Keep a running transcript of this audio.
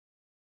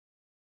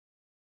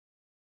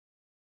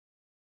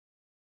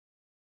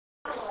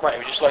Right,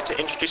 would you just like to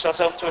introduce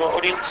ourselves to our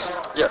audience?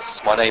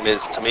 Yes, my name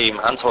is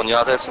Tameem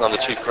Antoniades and I'm the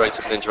Chief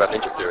Creative Ninja at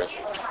Ninja Theory.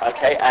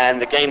 Okay,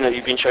 and the game that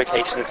you've been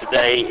showcasing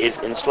today is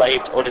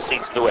Enslaved, Odyssey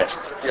to the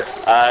West.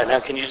 Yes. Now,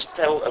 can you just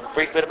tell a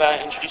brief bit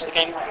about introduce the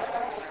game?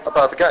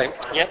 About the game?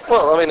 Yeah.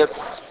 Well, I mean,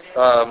 it's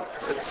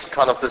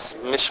kind of this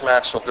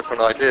mishmash of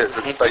different ideas.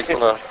 It's based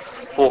on a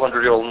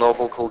 400-year-old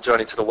novel called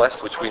Journey to the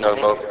West, which we know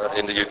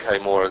in the UK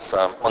more as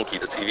Monkey,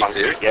 the TV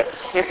series. Yeah.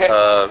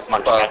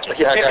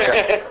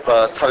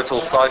 But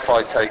total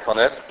sci-fi take on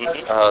it.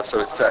 So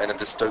it's set in a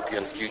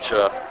dystopian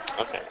future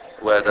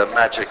where the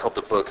magic of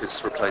the book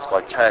is replaced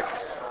by tech,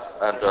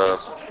 and the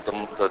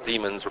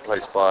demons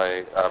replaced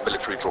by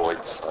military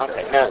droids.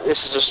 Okay, now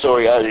this is a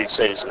story, as you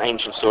said, it's an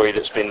ancient story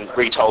that's been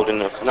retold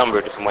in a number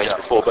of different ways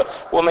before, but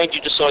what made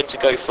you decide to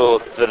go for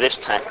this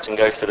tact and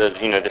go for the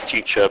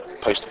future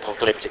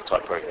post-apocalyptic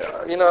type program?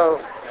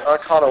 I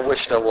kind of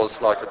wish there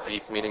was like a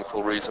deep,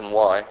 meaningful reason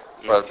why,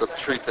 but the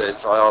truth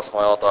is, I asked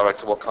my art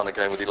director what kind of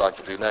game would he like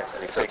to do next,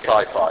 and he said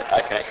sci-fi.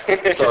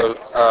 Okay. So,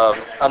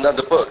 and then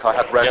the book, I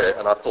had read it,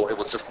 and I thought it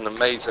was just an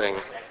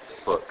amazing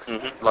book,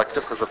 like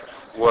just as a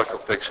work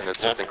of fiction,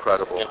 it's just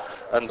incredible.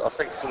 And I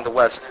think in the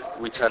West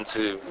we tend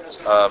to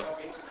a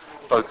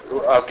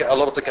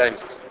lot of the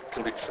games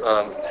can be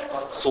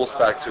sourced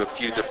back to a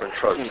few different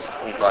tropes,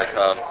 like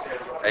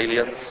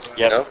aliens,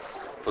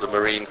 for the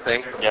marine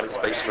thing,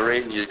 space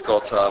marine. You've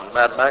got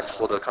Mad Max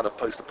for the kind of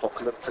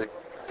post-apocalyptic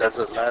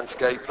desert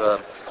landscape,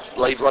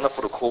 Blade Runner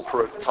for the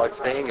corporate type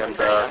thing, and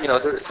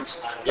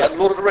and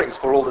Lord of the Rings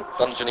for all the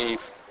dungeony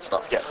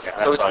stuff.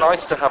 So it's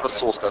nice to have a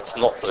source that's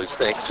not those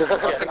things.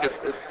 I think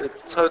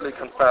it totally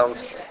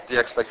confounds the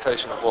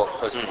expectation of what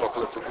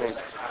post-apocalyptic means.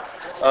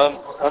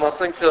 And I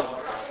think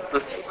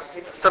there's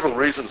several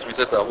reasons we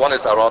did that. One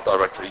is our art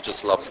director, he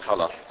just loves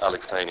colour,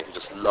 Alex Taney. He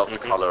just loves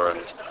colour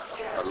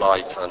and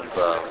light, and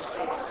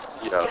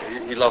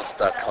he loves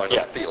that kind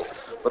of feel.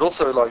 But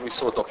also, like, we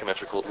saw a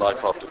documentary called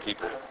Life After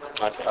People,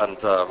 and on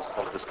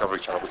the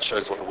Discovery Channel, which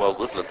shows what the world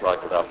would look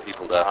like without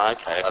people there.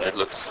 And it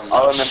looks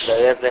lush.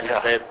 I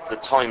remember the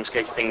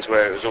timescape things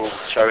where it was all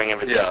showing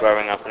everything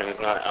growing up, and it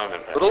was like, I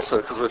remember. But also,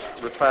 because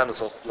we're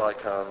fans of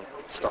like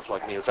stuff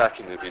like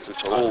Miyazaki movies,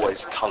 which are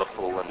always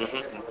colourful and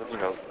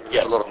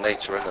there's a lot of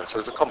nature in them. So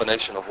it's a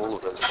combination of all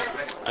of those.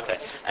 Okay,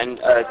 and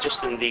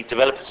just in the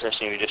developer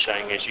session you were just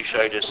showing us, you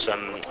showed us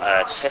some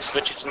test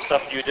widgets and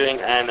stuff that you were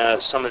doing,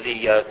 and some of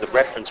the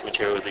reference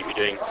material that you're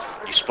doing.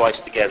 You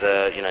spliced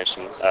together,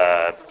 some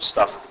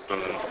stuff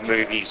from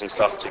movies and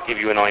stuff to give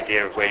you an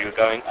idea of where you were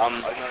going.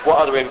 What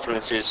other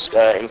influences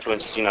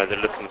influenced the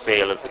look and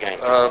feel of the game?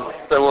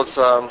 There was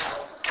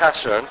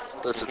Cashen.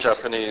 That's a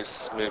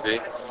Japanese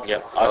movie.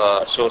 Yeah,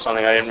 I saw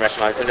something I didn't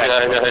recognise.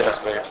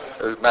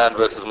 Man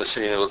vs.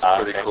 Machine. It was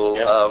pretty cool.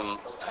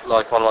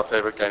 Like one of my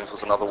favourite games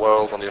was Another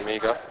World on the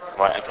Amiga.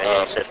 Right.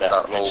 Okay. You said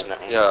that.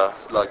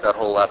 Like that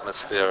whole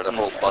atmosphere and the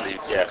whole buddy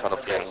kind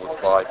of thing was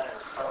by.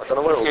 I don't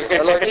know where it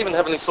was. Like even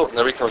Heavenly Sword and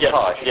Nariko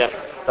Kai.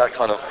 That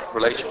kind of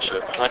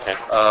relationship. Okay.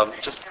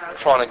 Just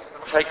trying to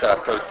take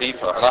that, go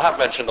deeper. And I have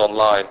mentioned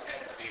online,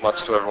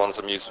 much to everyone's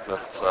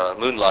amusement,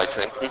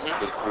 Moonlighting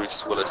with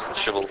Bruce Willis and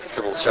Sybil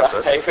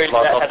Shepherd.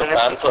 Love the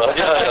banter.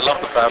 I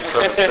love the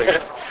banter and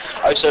things.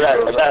 Oh, so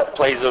that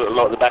plays a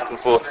lot of the back and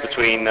forth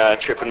between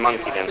Trip and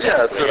Monkey then?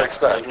 Yeah, to an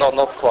extent.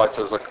 Not quite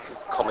as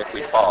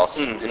comically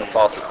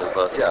farcical,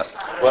 but yeah.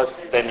 Well,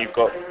 then you've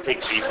got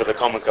Pixie for the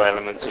comical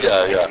elements. And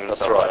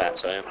that's right. Like that,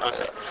 so,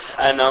 okay.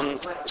 And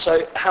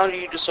so how do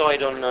you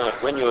decide on,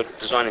 when you're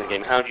designing the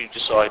game, how do you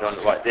decide on,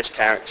 this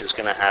character is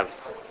going to have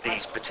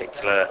these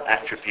particular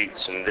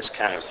attributes, and this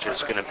character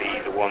is going to be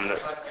the one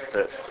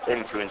that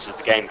influences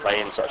the gameplay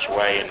in such a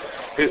way, and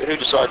who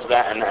decides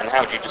that, and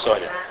how do you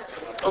decide it?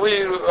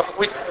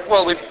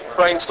 We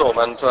brainstorm,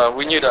 and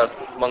we knew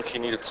that Monkey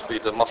needed to be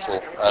the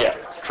muscle, and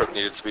Trip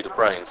needed to be the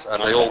brains,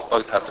 and they all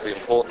both had to be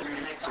important.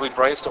 So we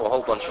brainstorm a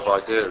whole bunch of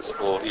ideas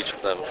for each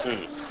of them,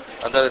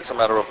 and then it's a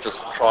matter of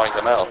just trying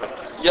them out.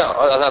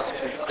 And that's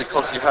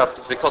because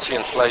he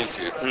enslaves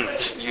you.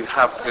 You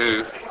have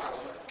to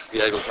be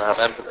able to have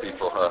empathy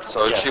for her.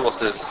 So if she was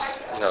this,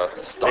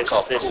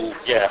 stuck-up, cool,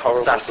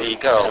 sassy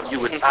girl, you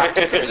would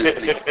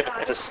absolutely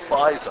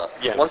despise her.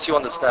 Once you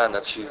understand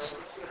that she's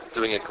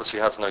doing it because she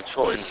has no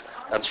choice,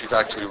 and she's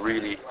actually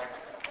really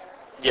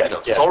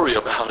sorry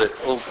about it.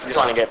 Well,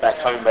 trying to get back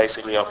home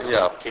basically after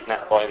being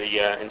kidnapped by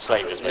the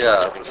enslavers.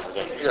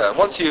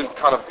 Once you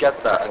kind of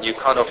get that, and you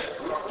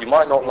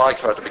might not like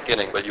her at the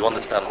beginning, but you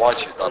understand why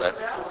she's done it,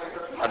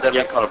 and then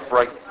you kind of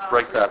break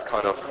that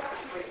kind of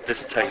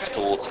distaste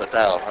towards her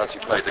down as you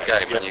play the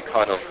game, and you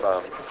kind of,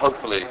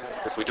 hopefully,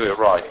 if we do it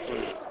right,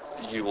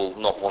 you will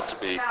not want to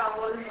be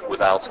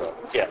without her.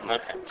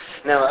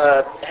 Now,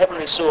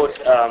 Heavenly Sword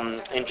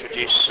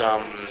introduced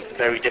some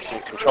very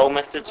different control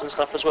methods and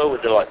stuff as well,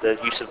 with the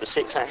use of the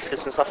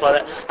 6-axis and stuff like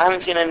that. I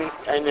haven't seen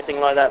anything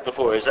like that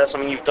before. Is that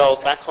something you've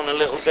dialed back on a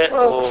little bit?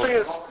 Well, the thing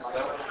is,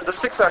 the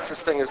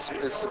six-axis thing is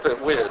a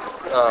bit weird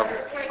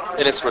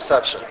in its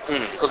reception,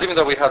 because even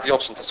though we had the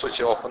option to switch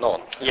it off and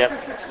on,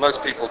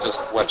 most people just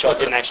went. Which I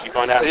didn't actually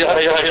find out.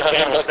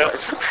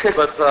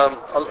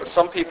 But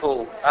some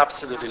people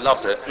absolutely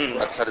loved it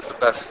and said it's the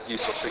best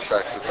use of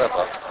six-axis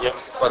ever.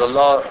 But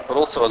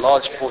also a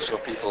large portion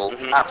of people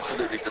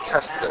absolutely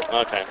detested it.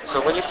 Okay.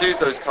 So when you do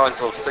those kinds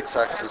of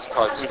six-axis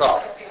type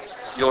stuff,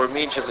 you're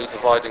immediately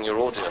dividing your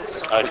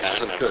audience, which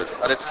isn't good.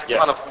 And it's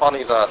kind of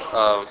funny that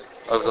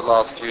over the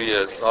last few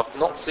years, I've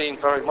not seen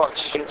very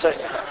much. So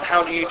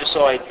how do you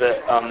decide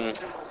that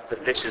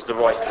that this is the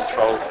right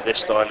control for this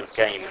style of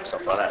game and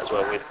stuff like that as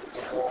well with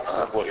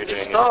what you're doing?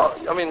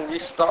 You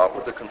start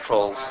with the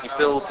controls, you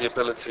build the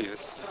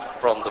abilities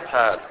from the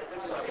pad.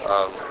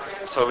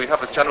 So we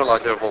have a general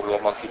idea of what we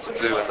want Monkey to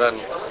do, and then,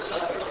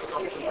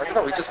 I don't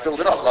know, we just build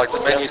it up, like the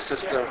menu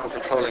system for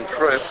controlling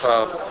Trip.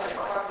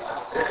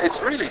 It's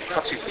really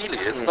touchy-feely.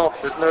 It's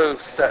not. There's no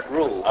set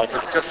rule.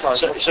 It's just like.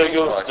 So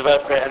you'll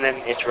develop it and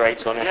then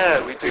iterate on it.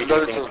 Yeah, we do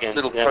loads of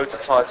little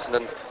prototypes and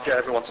then get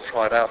everyone to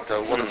try it out. And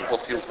go,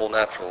 what feels more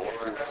natural? What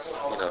feels,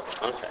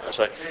 Okay.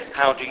 So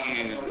how do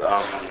you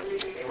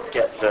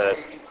get the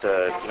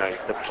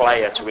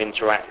player to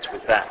interact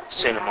with that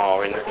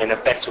cinema in a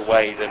better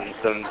way than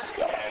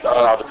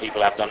other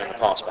people have done in the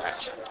past,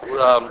 perhaps?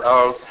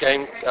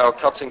 Our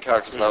cutscene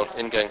characters now,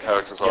 in-game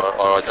characters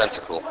are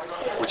identical,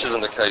 which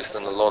isn't the case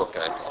in a lot of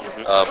games.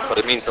 But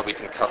it means that we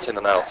can cut in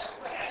and out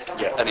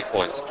at any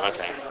point.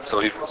 Okay.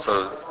 So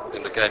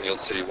in the game you'll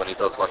see when he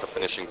does like a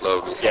finishing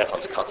blow, he'll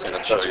sometimes cut in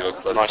and show you a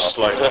close-up. Nice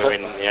slow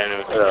in.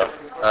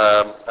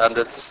 And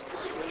it's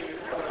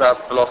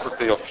that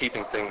philosophy of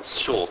keeping things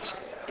short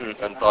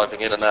and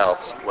diving in and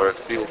out where it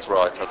feels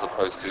right, as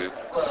opposed to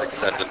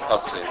extended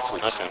cutscenes,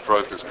 which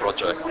drove this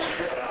project.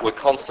 We're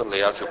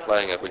constantly, as you're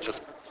playing it, we're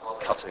just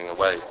cutting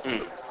away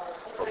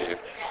from you,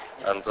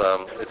 and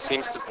it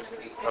seems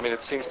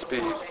to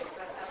be.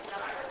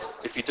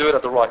 If you do it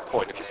at the right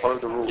point, if you follow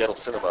the rules of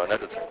cinema and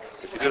editing,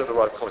 if you do it at the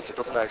right points,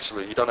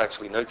 you don't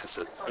actually notice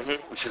it,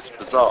 which is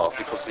bizarre,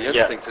 because the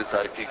instinct is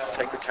that if you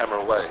take the camera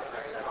away,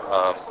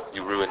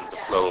 you ruin the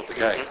flow of the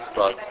game.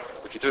 But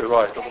if you do it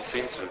right, it doesn't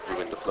seem to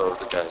ruin the flow of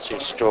the game. It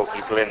seems to draw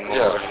people in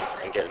more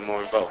and get them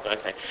more involved.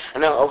 Okay.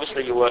 And now,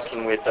 obviously, you're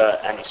working with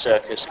Andy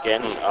Serkis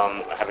again,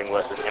 having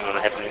worked with him on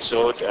The Heavenly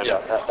Sword. And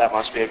that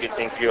must be a good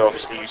thing for you.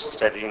 Obviously, you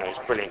said he's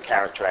a brilliant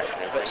character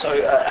actor.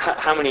 So,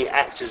 how many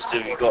actors do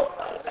you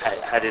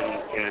had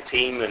in the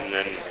team, and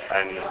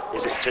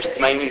is it just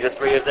mainly the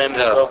three of them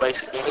as well,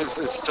 basically?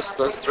 It's just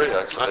those three,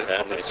 actually.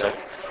 Okay. So,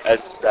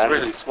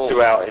 really small.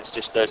 Throughout, it's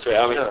just those three.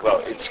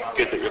 Well, it's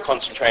good that you're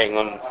concentrating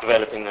on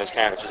developing those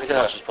characters as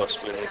much as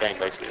possible in the game,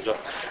 basically, as well.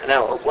 And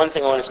now, one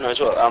thing I wanted to know as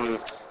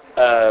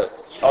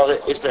well,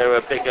 is there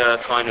a bigger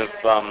kind of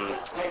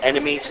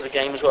enemy to the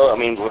game as well? I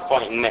mean, we're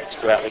fighting mechs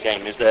throughout the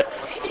game.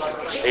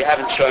 They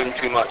haven't shown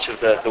too much of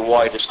the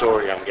wider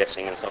story, I'm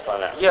guessing, and stuff like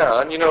that.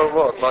 Yeah, and you know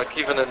what, like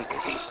even in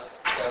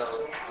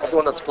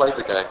everyone that's played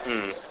the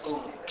game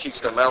keeps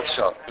their mouth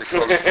shut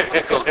because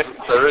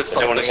there is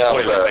something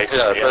out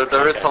there.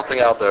 There is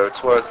something out there.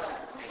 It's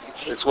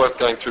worth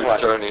going through the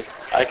journey.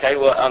 Okay,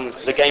 well,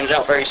 the game's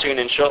out very soon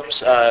in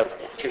shops.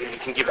 You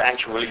can give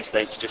actual release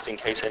dates just in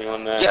case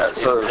anyone is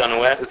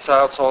unaware. It's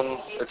out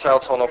on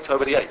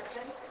October the 8th.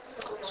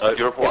 So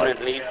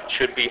definitely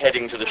should be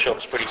heading to the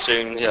shops pretty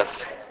soon. Yes.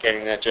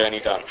 Getting their journey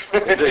done.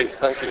 Indeed,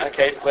 thank you.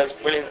 Okay, well,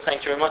 brilliant.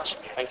 Thank you very much.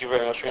 Thank you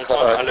very much for your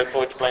time. I look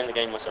forward to playing the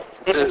game myself.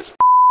 Cheers.